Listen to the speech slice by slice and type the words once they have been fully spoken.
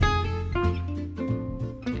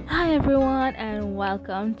everyone, and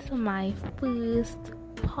welcome to my first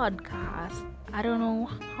podcast. I don't know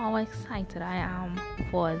how excited I am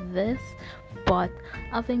for this, but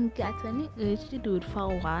I've been getting the urge to do it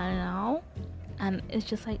for a while now, and it's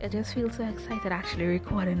just like I just feel so excited actually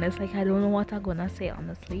recording this. Like, I don't know what I'm gonna say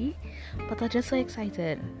honestly, but I'm just so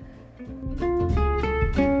excited.